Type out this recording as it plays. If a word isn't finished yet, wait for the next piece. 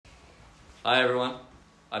Hi everyone,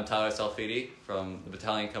 I'm Tyler Salfidi from the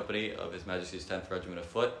battalion company of His Majesty's 10th Regiment of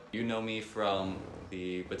Foot. You know me from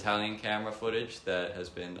the battalion camera footage that has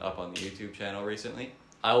been up on the YouTube channel recently.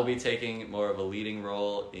 I will be taking more of a leading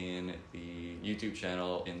role in the YouTube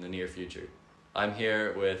channel in the near future. I'm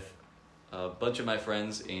here with a bunch of my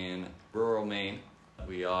friends in rural Maine.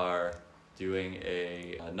 We are doing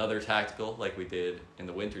another tactical like we did in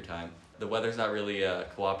the winter time. The weather's not really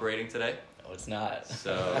cooperating today. No, it's not.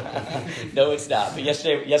 So no, it's not. But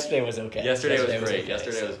yesterday was okay. Yesterday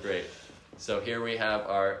was great. So here we have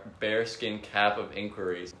our bearskin cap of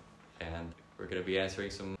inquiries, and we're going to be answering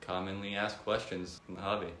some commonly asked questions in the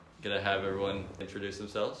hobby. Going to have everyone introduce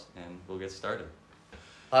themselves, and we'll get started.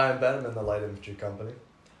 Hi, I'm Ben. I'm in the Light Infantry Company.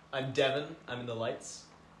 I'm Devin. I'm in the Lights.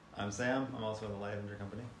 I'm Sam. I'm also in the Light Infantry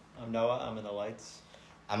Company. I'm Noah. I'm in the Lights.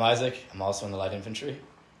 I'm Isaac. I'm also in the Light Infantry.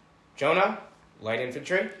 Jonah, Light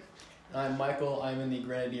Infantry. I'm Michael. I'm in the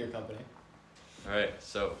Grenadier Company. All right,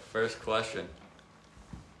 so first question.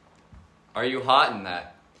 Are you hot in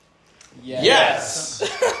that? Yes!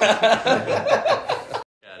 Outta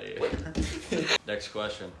here. Next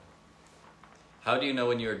question. How do you know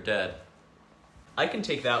when you're dead? I can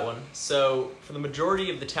take that one. So, for the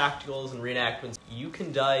majority of the tacticals and reenactments, you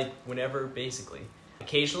can die whenever, basically.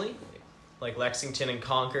 Occasionally, like Lexington and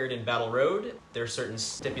Concord and Battle Road, there are certain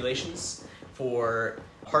stipulations. For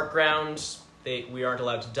park ground, we aren't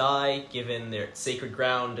allowed to die, given their sacred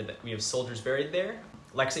ground and that we have soldiers buried there.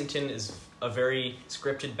 Lexington is a very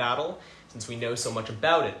scripted battle, since we know so much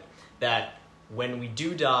about it, that when we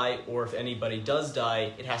do die, or if anybody does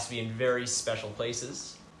die, it has to be in very special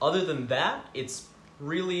places. Other than that, it's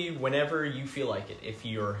really whenever you feel like it. If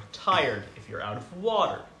you're tired, if you're out of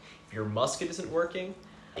water, if your musket isn't working,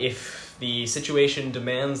 if the situation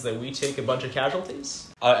demands that we take a bunch of casualties.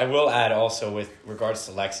 I will add also with regards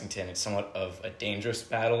to Lexington, it's somewhat of a dangerous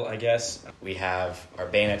battle, I guess. We have our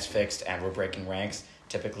bayonets fixed and we're breaking ranks.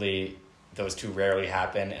 Typically, those two rarely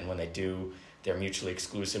happen, and when they do, they're mutually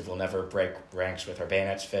exclusive. We'll never break ranks with our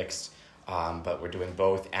bayonets fixed, but we're doing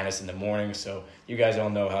both, and it's in the morning, so you guys all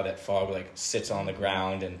know how that fog sits on the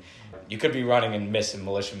ground, and you could be running and miss a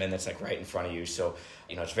militiaman that's right in front of you. So,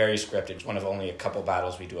 it's very scripted. It's one of only a couple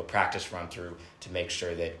battles we do a practice run through to make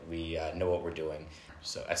sure that we know what we're doing.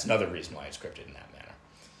 So that's another reason why it's scripted in that manner.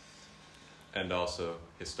 And also,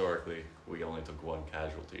 historically, we only took one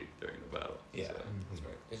casualty during the battle. Yeah, so. that's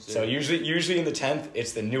right. So usually in the 10th,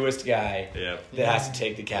 it's the newest guy that has to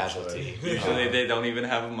take the casualty. Usually they don't even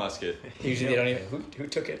have a musket. Usually they don't even. Who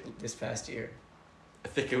took it this past year? I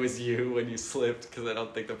think it was you when you slipped, because I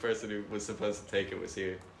don't think the person who was supposed to take it was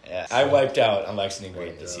here. Yeah, I wiped out on Lexington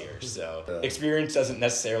Green this year, so experience doesn't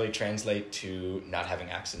necessarily translate to not having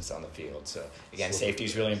accidents on the field. So again, safety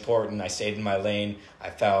is really important. I stayed in my lane. I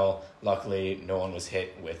fell. Luckily, no one was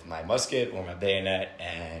hit with my musket or my bayonet,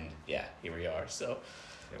 and here we are. So,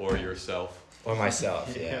 or yourself, or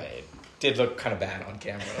myself. Yeah, it did look kind of bad on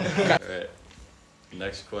camera. All right.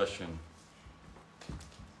 Next question.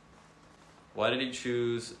 Why did you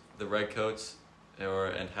choose the redcoats,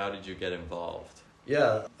 and how did you get involved?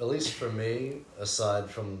 Yeah, at least for me, aside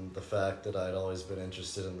from the fact that I'd always been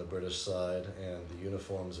interested in the British side and the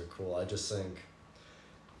uniforms are cool, I just think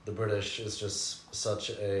the British is just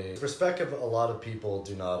such a perspective a lot of people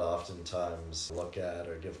do not oftentimes look at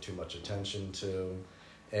or give too much attention to.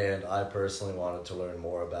 And I personally wanted to learn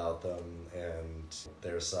more about them and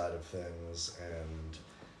their side of things, and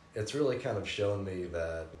it's really kind of shown me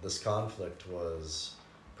that this conflict was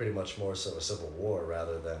pretty much more so a civil war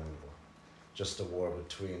rather than just a war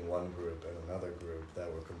between one group and another group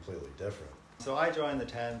that were completely different. So I joined the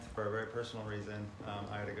 10th for a very personal reason.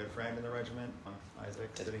 I had a good friend in the regiment, Isaac,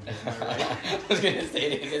 sitting here to my right. I was going to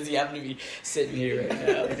say it because he happened to be sitting here right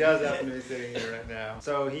now. He does happen to be sitting here right now.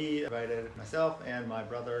 So he invited myself and my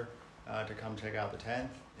brother to come check out the 10th,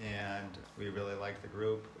 and we really liked the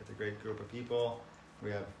group. It's a great group of people.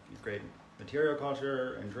 We have great material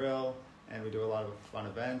culture and drill, and we do a lot of fun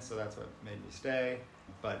events, so that's what made me stay.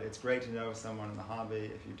 But it's great to know someone in the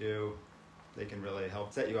hobby. If you do, they can really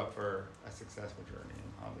help set you up for a successful journey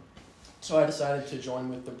in the hobby. So I decided to join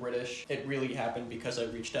with the British. It really happened because I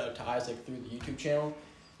reached out to Isaac through the YouTube channel,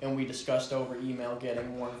 and we discussed over email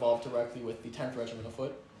getting more involved directly with the 10th Regiment of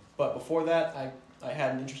Foot. But before that, I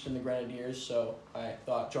had an interest in the Grenadiers, so I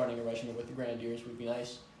thought joining a regiment with the Grenadiers would be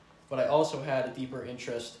nice. But I also had a deeper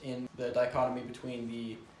interest in the dichotomy between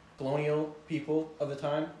the colonial people of the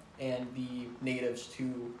time and the natives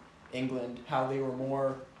to England, how they were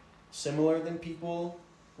more similar than people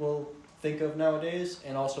will think of nowadays,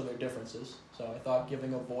 and also their differences. So I thought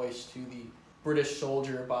giving a voice to the British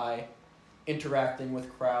soldier by interacting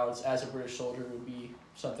with crowds as a British soldier would be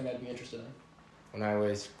something I'd be interested in. When I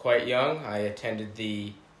was quite young, I attended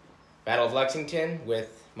the Battle of Lexington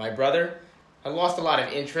with my brother. I lost a lot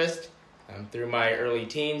of interest through my early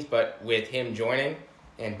teens, but with him joining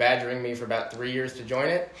and badgering me for about 3 years to join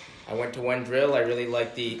it, I went to one drill. I really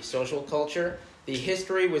liked the social culture. The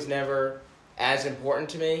history was never as important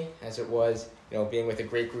to me as it was, being with a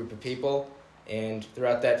great group of people. And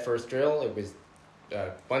throughout that first drill, it was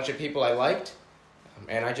a bunch of people I liked,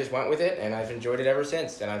 and I just went with it, and I've enjoyed it ever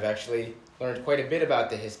since. And I've actually learned quite a bit about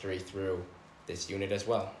the history through this unit as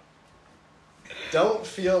well. Don't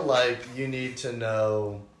feel like you need to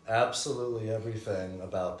know absolutely everything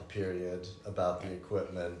about the period, about the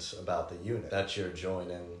equipment, about the unit that you're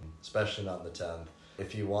joining, especially not the 10th.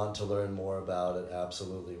 If you want to learn more about it,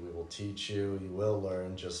 absolutely, we will teach you. You will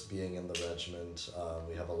learn just being in the regiment.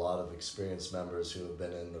 We have a lot of experienced members who have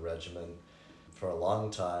been in the regiment for a long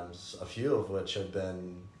time, a few of which have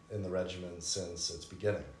been in the regiment since its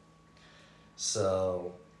beginning.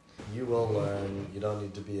 So you will learn. You don't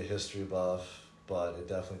need to be a history buff, but it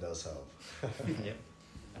definitely does help. Yep.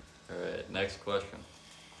 All right, next question.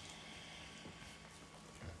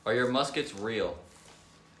 Are your muskets real?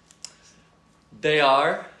 They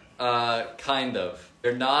are, kind of.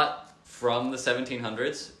 They're not from the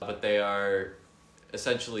 1700s, but they are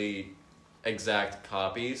essentially exact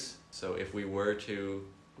copies. So if we were to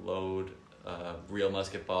load a real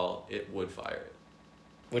musket ball, it would fire it.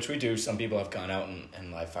 Which we do. Some people have gone out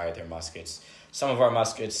and live fired their muskets. Some of our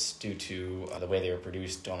muskets, due to the way they were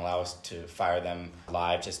produced, don't allow us to fire them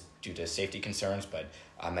live just due to safety concerns, but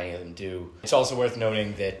many of them do. It's also worth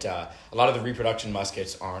noting that a lot of the reproduction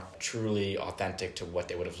muskets aren't truly authentic to what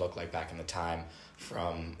they would have looked like back in the time,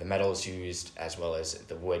 from the metals used as well as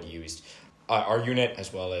the wood used. Our unit,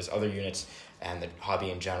 as well as other units and the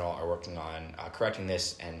hobby in general, are working on correcting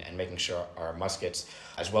this and making sure our muskets,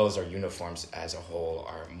 as well as our uniforms as a whole,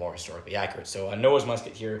 are more historically accurate. So Noah's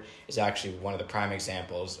musket here is actually one of the prime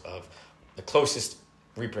examples of the closest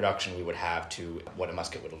reproduction we would have to what a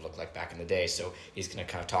musket would have looked like back in the day. So he's going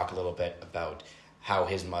to kind of talk a little bit about how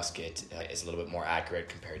his musket is a little bit more accurate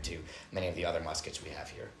compared to many of the other muskets we have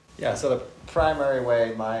here. Yeah, so the primary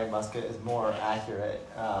way my musket is more accurate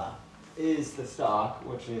is the stock,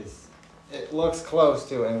 which is, it looks close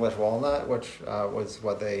to English walnut, which was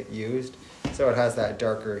what they used. So it has that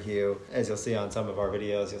darker hue. As you'll see on some of our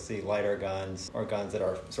videos, you'll see lighter guns or guns that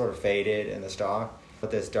are sort of faded in the stock. But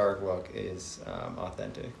this dark look is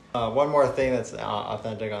authentic. One more thing that's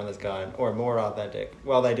authentic on this gun, or more authentic,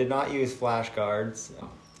 well, they did not use flash guards.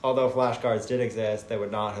 Although flash guards did exist, they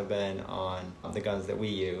would not have been on the guns that we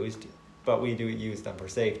used, but we do use them for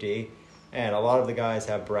safety. And a lot of the guys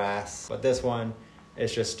have brass, but this one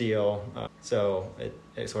is just steel, so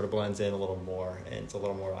it sort of blends in a little more, and it's a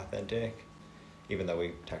little more authentic, even though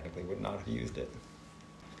we technically would not have used it.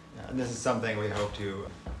 And this is something we hope to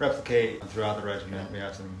replicate throughout the regiment. We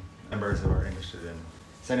have some members who are interested in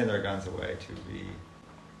sending their guns away to be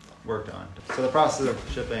worked on. So the process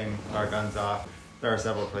of shipping our guns off, there are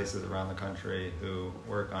several places around the country who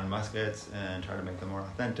work on muskets and try to make them more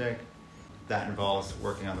authentic. That involves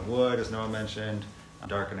working on the wood, as Noah mentioned,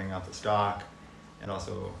 darkening out the stock, and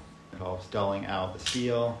also involves dulling out the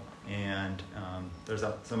steel. And there's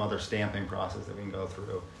some other stamping process that we can go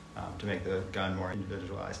through to make the gun more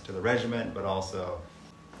individualized to the regiment, but also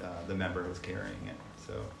the member who's carrying it.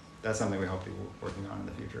 So that's something we hope to be working on in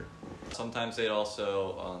the future. Sometimes they'd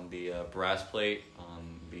also, on the brass plate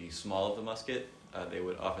on the small of the musket, they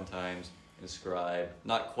would oftentimes inscribe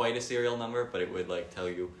not quite a serial number, but it would tell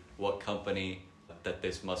you what company that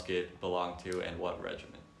this musket belonged to and what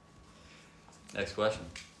regiment. Next question.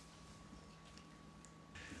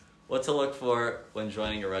 What to look for when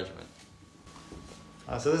joining a regiment?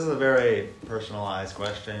 So this is a very personalized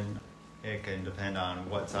question. It can depend on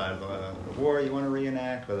what side of the war you want to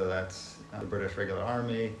reenact, whether that's the British regular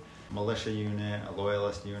army, militia unit, a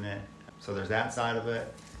loyalist unit. So there's that side of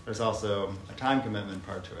it. There's also a time commitment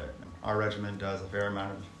part to it. Our regiment does a fair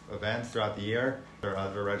amount of events throughout the year. There are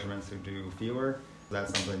other regiments who do fewer.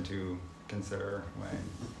 That's something to consider when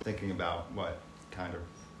thinking about what kind of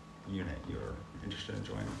unit you're interested in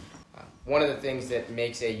joining. One of the things that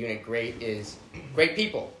makes a unit great is great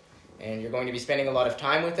people. And you're going to be spending a lot of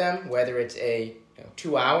time with them, whether it's a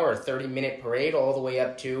 2-hour or 30-minute parade all the way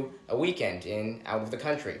up to a weekend out of the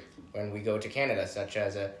country when we go to Canada, such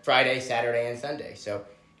as a Friday, Saturday, and Sunday. So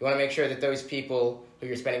you want to make sure that those people who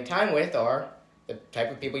you're spending time with are the type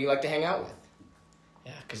of people you like to hang out with.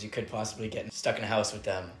 Yeah, because you could possibly get stuck in a house with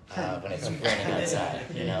them when it's raining outside,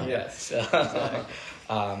 Yes. So,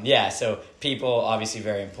 so people, obviously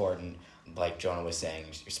very important. like Jonah was saying,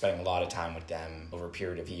 you're spending a lot of time with them over a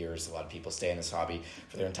period of years. A lot of people stay in this hobby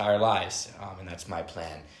for their entire lives, and that's my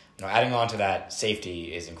plan. Adding on to that,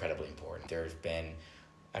 safety is incredibly important. There have been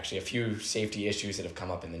actually a few safety issues that have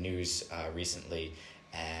come up in the news recently,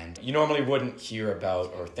 and you normally wouldn't hear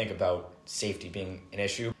about or think about safety being an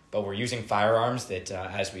issue, but we're using firearms that,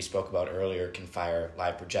 as we spoke about earlier, can fire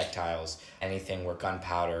live projectiles. Anything where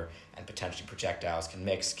gunpowder and potentially projectiles can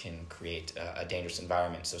mix can create a dangerous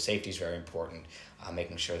environment. So safety is very important.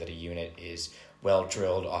 Making sure that a unit is well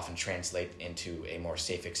drilled often translate into a more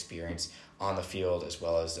safe experience on the field as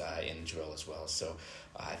well as in the drill as well. So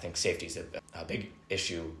I think safety is a big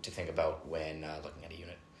issue to think about when looking at a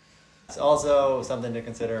unit. It's also something to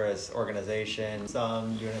consider as organization.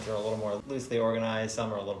 Some units are a little more loosely organized,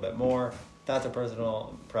 some are a little bit more. That's a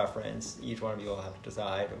personal preference. Each one of you will have to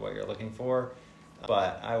decide what you're looking for.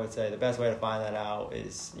 But I would say the best way to find that out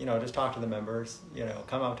is, just talk to the members.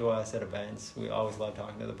 Come up to us at events. We always love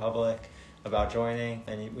talking to the public about joining,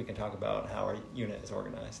 and we can talk about how our unit is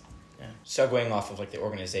organized. Yeah. Segueing off of the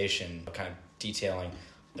organization, kind of detailing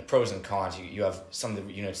the pros and cons, you have some of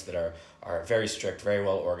the units that are very strict, very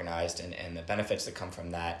well organized, and the benefits that come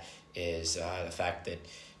from that is the fact that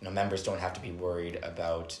members don't have to be worried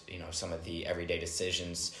about some of the everyday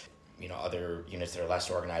decisions other units that are less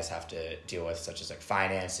organized have to deal with, such as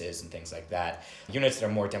finances and things like that. Units that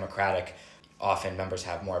are more democratic, often members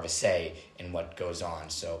have more of a say in what goes on.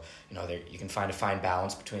 So you can find a fine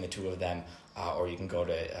balance between the two of them, or you can go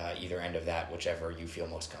to either end of that, whichever you feel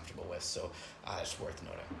most comfortable with. So it's worth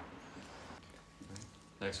noting.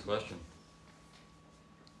 Next question.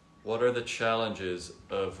 What are the challenges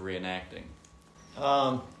of reenacting?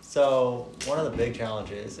 So one of the big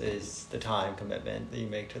challenges is the time commitment that you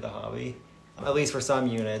make to the hobby. At least for some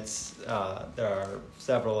units, there are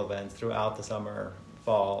several events throughout the summer,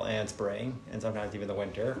 fall, and spring, and sometimes even the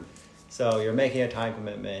winter. So you're making a time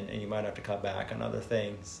commitment, and you might have to cut back on other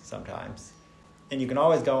things sometimes. And you can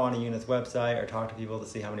always go on a unit's website or talk to people to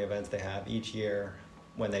see how many events they have each year,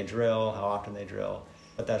 when they drill, how often they drill.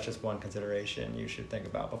 But that's just one consideration you should think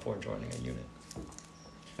about before joining a unit.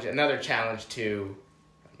 Another challenge to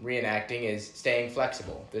reenacting is staying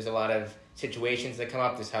flexible. There's a lot of situations that come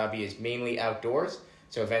up. This hobby is mainly outdoors,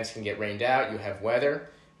 so events can get rained out. You have weather.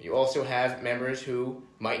 You also have members who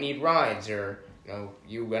might need rides, or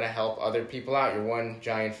you want to help other people out. You're one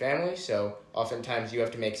giant family, so oftentimes you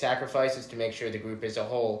have to make sacrifices to make sure the group as a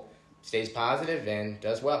whole stays positive and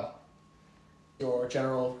does well. Your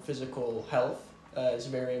general physical health is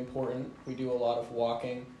very important. We do a lot of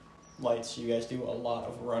walking. Lights, you guys do a lot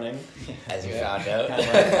of running. As you found out.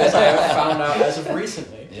 As I have found out as of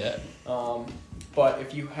recently. Yeah. But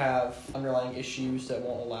if you have underlying issues that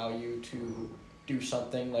won't allow you to do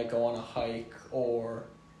something like go on a hike or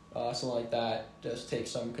something like that, just take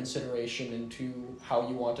some consideration into how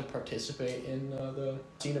you want to participate in the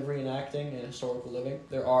scene of reenacting and historical living.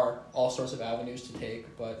 There are all sorts of avenues to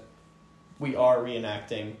take, but we are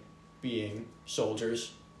reenacting being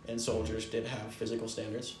soldiers, and soldiers did have physical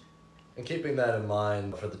standards. And keeping that in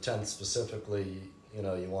mind, for the 10th specifically,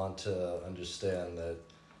 you want to understand that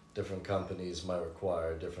different companies might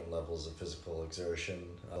require different levels of physical exertion.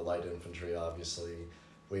 Light infantry, obviously,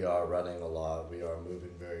 we are running a lot, we are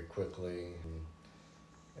moving very quickly,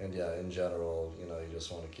 and yeah, in general, you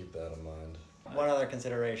just want to keep that in mind. One other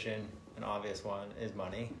consideration, an obvious one, is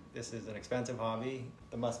money. This is an expensive hobby.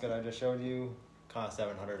 The musket I just showed you costs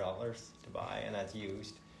 $700 to buy, and that's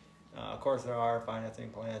used. Of course, there are financing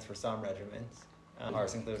plans for some regiments,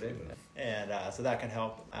 ours included, and so that can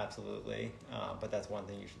help, absolutely, but that's one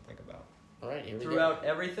thing you should think about. All right, here we go. Throughout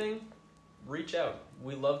everything, reach out.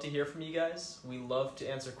 We love to hear from you guys. We love to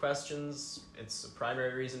answer questions. It's a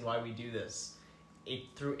primary reason why we do this.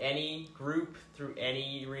 Through any group, through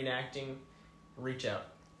any reenacting, reach out.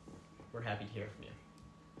 We're happy to hear from you.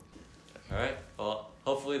 All right. Well,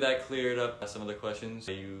 hopefully that cleared up some of the questions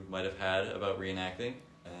that you might have had about reenacting,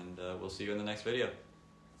 and we'll see you in the next video.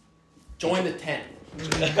 Join the 10.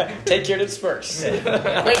 Take care to the Spurs.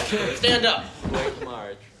 Quick, stand up. Quick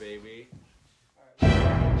march, baby.